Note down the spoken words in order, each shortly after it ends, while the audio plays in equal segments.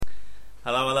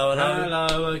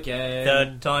Hello again.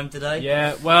 Third time today.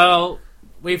 Yeah, well,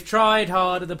 we've tried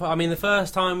hard at the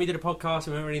first time we did a podcast,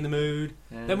 we weren't really in the mood.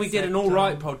 Yeah, then we did an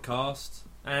alright podcast,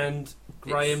 and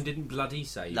Graham didn't bloody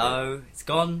save it. No, it's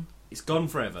gone. It's gone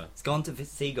forever. It's gone to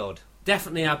see God.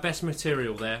 Definitely our best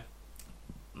material there.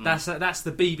 That's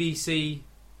the BBC.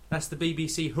 That's the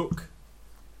BBC hook.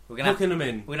 We're gonna hooking them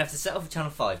in. We're gonna have to settle for Channel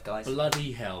 5, guys.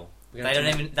 Bloody hell. They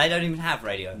don't even have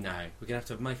radio. No, we're gonna have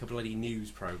to make a bloody news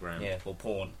programme. Yeah, or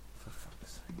porn. For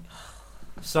fuck's sake.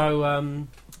 So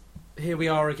here we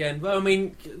are again. Well, I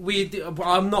mean,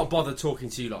 I'm not bothered talking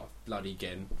to you lot bloody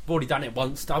again. I've already done it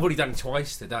once. I've already done it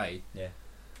twice today. Yeah.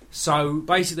 So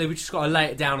basically, we just got to lay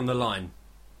it down on the line.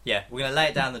 Yeah, we're gonna lay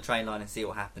it down the train line and see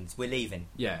what happens. We're leaving.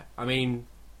 Yeah, I mean,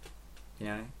 you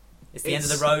know, it's the end of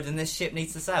the road and this ship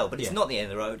needs to sail. But it's not the end of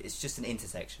the road. It's just an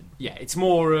intersection. Yeah, it's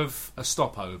more of a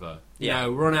stopover. You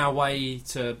know, we're on our way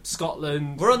to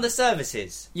Scotland. We're on the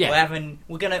services. Yeah,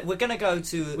 we're gonna go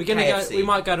to. KFC. We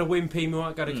might go to Wimpy. We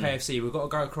might go to KFC. We've got to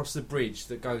go across the bridge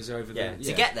that goes over the.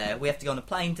 To get there, we have to go on a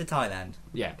plane to Thailand.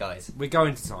 Yeah, guys, we're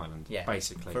going to Thailand. Yeah,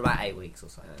 basically for about 8 weeks or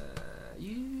so.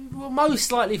 You will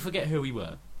most likely forget who we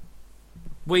were.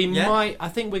 We might. I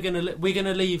think we're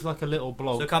gonna leave like a little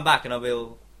blog. So come back and I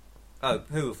will. Oh,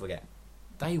 who will forget?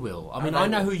 They will. I mean, I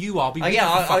know who you are.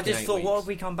 I just thought, what if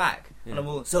we come back? Yeah. And I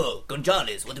will. So,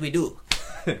 Gonzales, what do we do?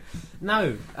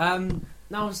 No.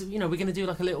 No. You know, we're gonna do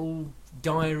like a little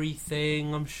diary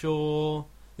thing. I'm sure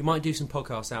we might do some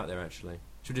podcasts out there. Actually,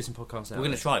 should we do some podcasts out? We're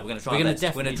gonna try. We're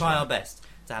gonna try our best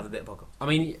to have a bit of podcast. I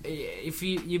mean, if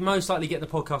you most likely get the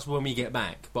podcast when we get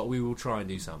back, but we will try and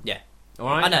do some. Yeah. All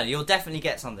right. I know you'll definitely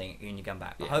get something when you come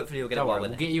back. But hopefully you'll get a while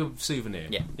with it. We'll get you a souvenir.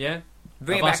 Yeah. Yeah.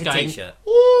 Bring back a t-shirt.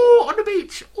 Oh, on the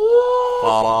beach.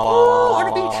 Oh, on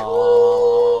the beach.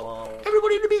 Oh,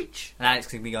 everybody on the beach. And Alex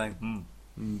can be going.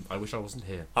 I wish I wasn't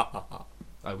here.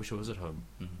 I wish I was at home.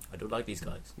 I don't like these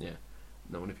guys. Yeah.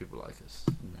 Not many people like us.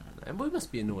 No. And we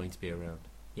must be annoying to be around.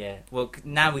 Yeah. Well,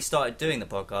 now we started doing the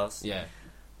podcast. Yeah.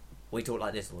 We talk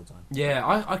like this all the time.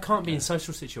 Yeah, I can't be in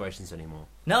social situations anymore.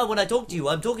 No, when I talk to you,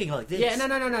 I'm talking like this. Yeah, no.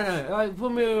 Like,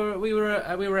 when we were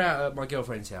out at my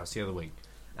girlfriend's house the other week,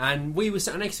 and we were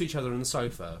sitting next to each other on the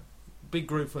sofa, big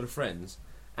group full of friends,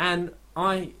 and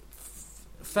I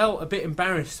felt a bit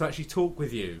embarrassed to actually talk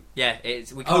with you. Yeah,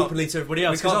 we can't openly to everybody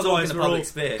else. We can't talk in the public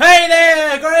sphere. Hey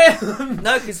there, Graham.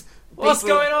 No, because what's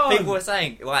going on? People were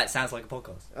saying, "Well, it sounds like a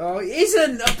podcast." Oh, it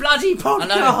isn't a bloody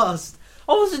podcast.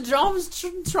 I was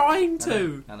trying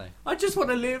to. I know. I just want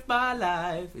to live my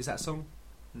life. Is that a song?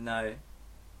 No.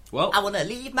 Well, I want to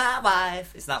leave my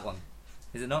wife. It's that one.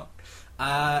 Is it not?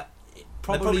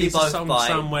 Probably both a song by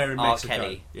somewhere in R. Mexico.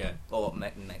 Kelly. Yeah. Or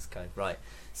Mexico. Right.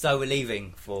 So we're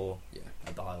leaving for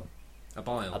a bile. A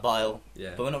bile. A bile.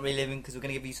 Yeah. But we're not really leaving because we're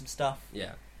going to give you some stuff.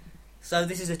 Yeah. So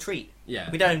this is a treat. Yeah.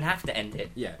 We don't have to end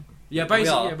it. Yeah. Yeah,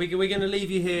 basically, we're going to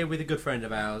leave you here with a good friend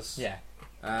of ours. Yeah.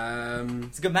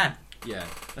 It's a good man. Yeah.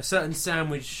 A certain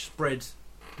sandwich spread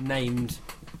named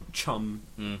Chum.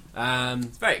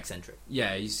 It's very eccentric.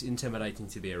 Yeah, he's intimidating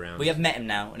to be around. We have met him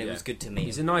now, and it was good to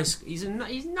meet him. He's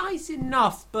nice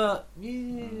enough, but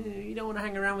you don't want to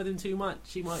hang around with him too much.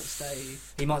 He might stay.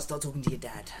 He might start talking to your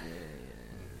dad. Yeah.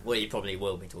 Well, he probably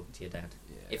will be talking to your dad.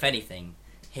 Yeah. If anything,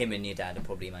 him and your dad are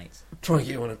probably mates. Try and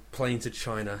get you on a plane to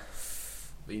China,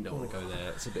 but you don't want to go there.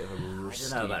 It's a bit of a risky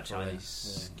I don't know about China.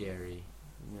 Scary.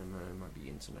 You know, it might be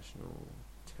international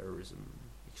terrorism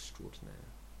extraordinaire.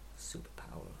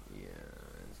 Superpower. Yeah,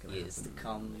 it's going to happen to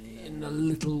come in a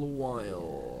little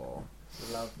while.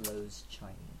 Love those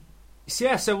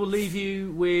Chinese. So we'll leave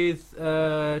you with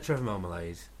Trevor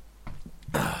Marmalade.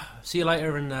 See you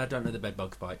later, and don't let the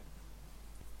bedbugs bite.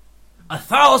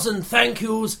 1,000 thank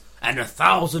yous and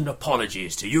 1,000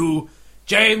 apologies to you,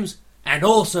 James, and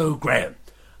also Graham.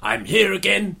 I'm here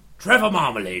again, Trevor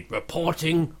Marmalade,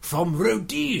 reporting from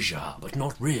Rhodesia, but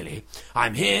not really.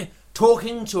 I'm here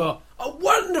talking to a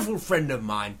wonderful friend of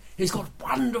mine. He's got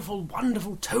wonderful,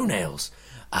 wonderful toenails.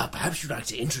 Perhaps you'd like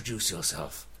to introduce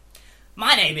yourself.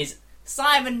 My name is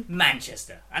Simon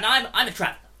Manchester, and I'm a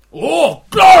traveller. Oh,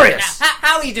 glorious! Now,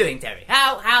 how are you doing, Terry?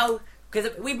 How?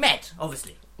 Because we've met,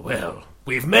 obviously. Well,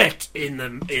 we've met in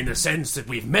the sense that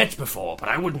we've met before, but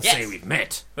I wouldn't say we've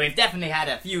met. We've definitely had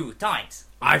a few times.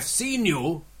 I've seen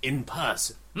you in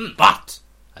person, but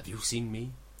have you seen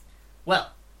me? Well,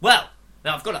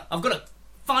 I've got a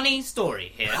funny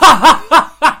story here.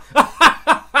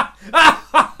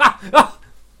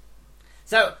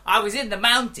 So I was in the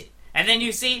mountain, and then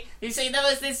you see there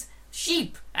was this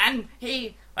sheep, and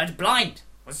he was blind.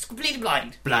 Was completely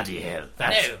blind. Bloody hell,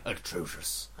 that's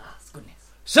atrocious. Oh, goodness.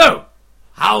 So,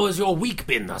 how has your week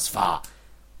been thus far?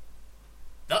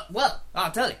 Well,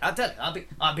 I'll tell you.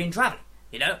 I've been travelling.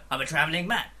 You know, I'm a travelling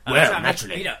man.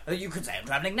 Naturally. You know, you could say I'm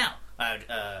travelling now.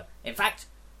 In fact,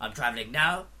 I'm travelling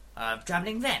now. I'm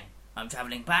travelling then. I'm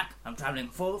travelling back. I'm travelling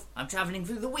forth. I'm travelling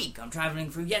through the week. I'm travelling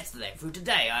through yesterday, through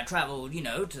today. I travel, you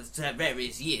know, to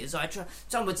various years.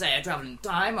 Some would say I travel in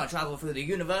time. I travel through the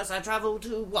universe. I travel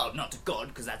to, well, not to God,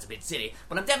 because that's a bit silly.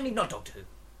 But I'm definitely not Doctor Who.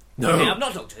 No. Okay, I'm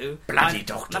not Doctor Who. Bloody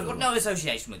Doctor I've got Who. no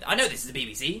association with it. I know this is the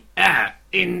BBC.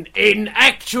 In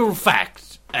actual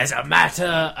fact, as a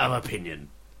matter of opinion,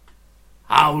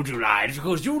 how would you like?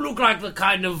 Because you look like the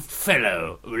kind of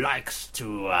fellow who likes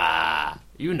to,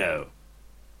 you know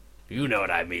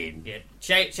what I mean. Yeah,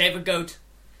 shave a goat.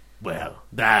 Well,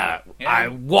 Yeah,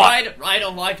 ride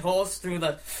a white horse through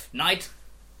the night.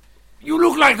 You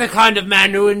look like the kind of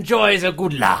man who enjoys a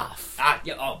good laugh.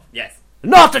 Yes.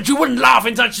 Not that you wouldn't laugh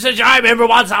in such a situation. I remember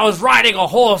once I was riding a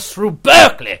horse through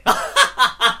Berkeley.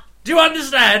 Do you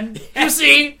understand? You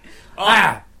see?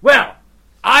 Well,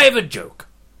 I have a joke.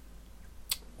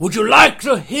 Would you like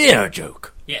to hear a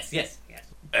joke? Yes.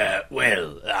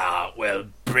 Well,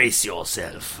 brace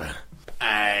yourself.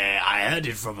 I heard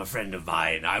it from a friend of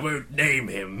mine. I won't name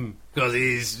him, because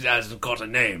he hasn't got a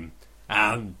name.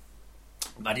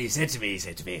 But he said to me,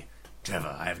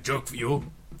 Trevor, I have a joke for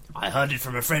you. I heard it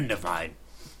from a friend of mine.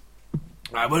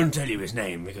 I won't tell you his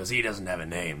name, because he doesn't have a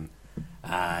name.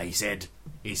 He said,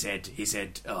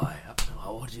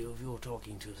 what if you're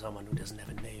talking to someone who doesn't have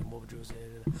a name, what would you say?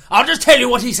 I'll just tell you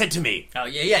what he said to me. Oh,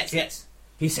 yes.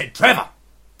 He said, Trevor.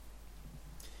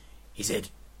 He said,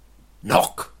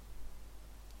 knock.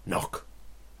 Knock.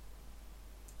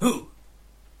 Who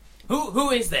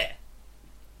is there?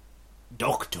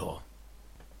 Doctor.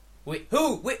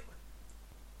 Who?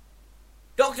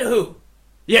 Doctor Who?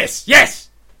 Yes.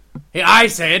 I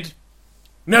said,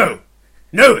 no,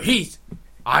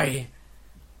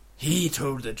 he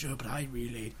told the joke, but I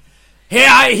relayed.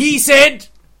 He said,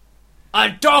 a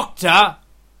doctor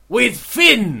with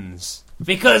fins,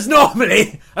 because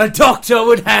normally a doctor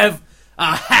would have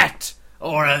a hat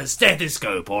or a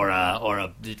stethoscope or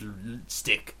a little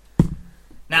stick.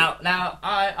 Now,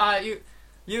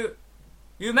 you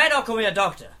may not call me a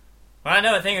doctor, but I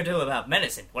know a thing or two about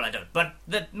medicine. Well, I don't, but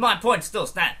my point still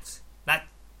stands.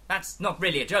 That's not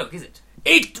really a joke, is it?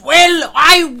 I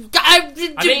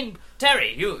mean,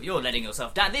 Terry, you're letting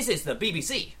yourself down. This is the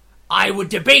BBC. I would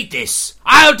debate this.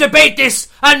 I'll debate this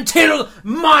until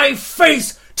my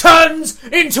face turns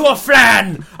into a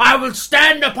flan. I will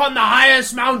stand upon the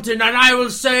highest mountain and I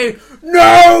will say,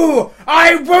 no,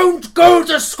 I won't go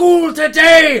to school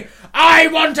today. I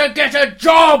want to get a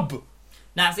job.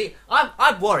 Now, see,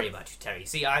 I worry about you, Terry.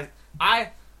 See, I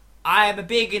am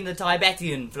big in the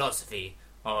Tibetan philosophy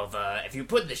of if you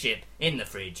put the ship in the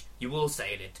fridge, you will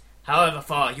sail it, however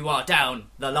far you are down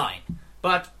the line.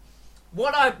 But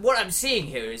what I'm seeing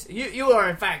here is you are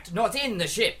in fact not in the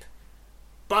ship,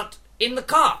 but in the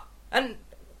car. And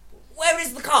where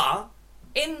is the car?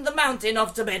 In the mountain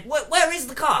of Tibet. Where is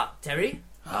the car, Terry?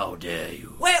 How dare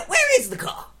you? Where is the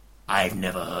car? I've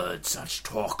never heard such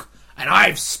talk, and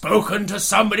I've spoken to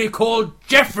somebody called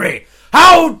Jeffrey.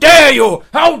 How dare you?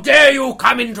 How dare you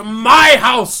come into my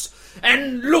house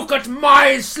and look at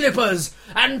my slippers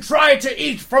and try to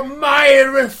eat from my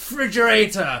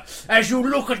refrigerator as you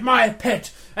look at my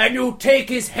pet and you take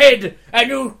his head and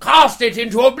you cast it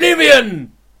into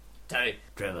oblivion? Terry.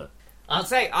 Trevor. I'll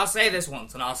say this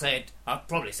once and I'll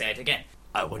probably say it again.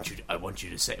 I want you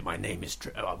to say my name is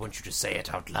I want you to say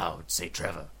it out loud. Say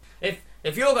Trevor.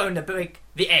 If you're going to bake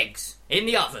the eggs in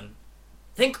the oven,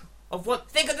 think of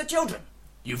the children.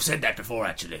 You've said that before,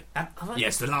 actually.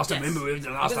 Yes, the last time. Yes. Remember, the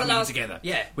last time we were together.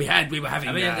 Yeah, we were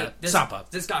having supper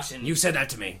discussion. You said that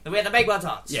to me. We had the baked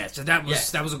tarts. Yes, so that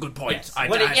was a good point.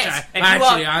 Yes.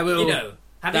 I will. You know,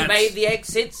 have you made the egg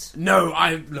since? No,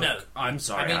 No. I'm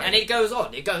sorry. And it goes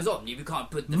on. It goes on. You can't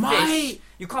put the fish.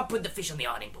 You can't put the fish on the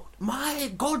ironing board.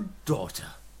 My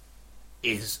goddaughter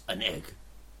is an egg.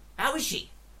 How is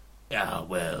she?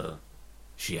 Well,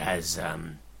 she has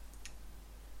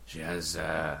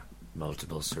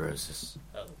multiple sclerosis.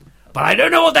 Oh. But I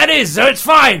don't know what that is, so it's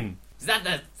fine. Is that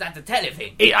the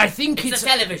television? I think it's the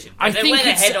television. I they think wear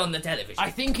their it's head on the television.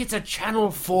 I think it's a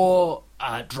Channel 4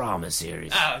 drama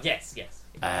series. Oh, yes.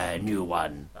 New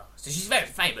one. Oh, so she's very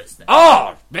famous then.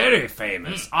 Oh, very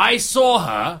famous. I saw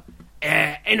her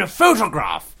in a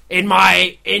photograph in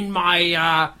my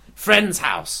friend's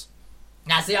house.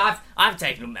 Now, see, I've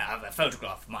taken a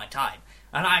photograph of my time,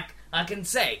 and I can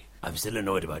say I'm still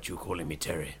annoyed about you calling me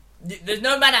Terry. There's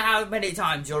no matter how many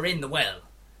times you're in the well,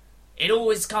 it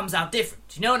always comes out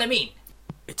different. You know what I mean?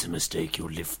 It's a mistake you'll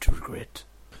live to regret.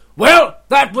 Well,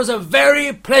 that was a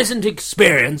very pleasant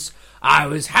experience. I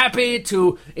was happy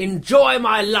to enjoy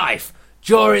my life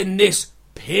during this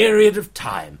period of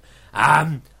time.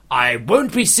 I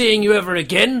won't be seeing you ever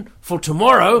again, for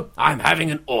tomorrow I'm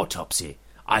having an autopsy.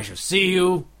 I shall see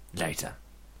you later.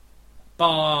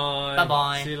 Bye.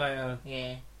 Bye-bye. See you later.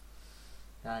 Yeah.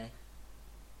 Bye.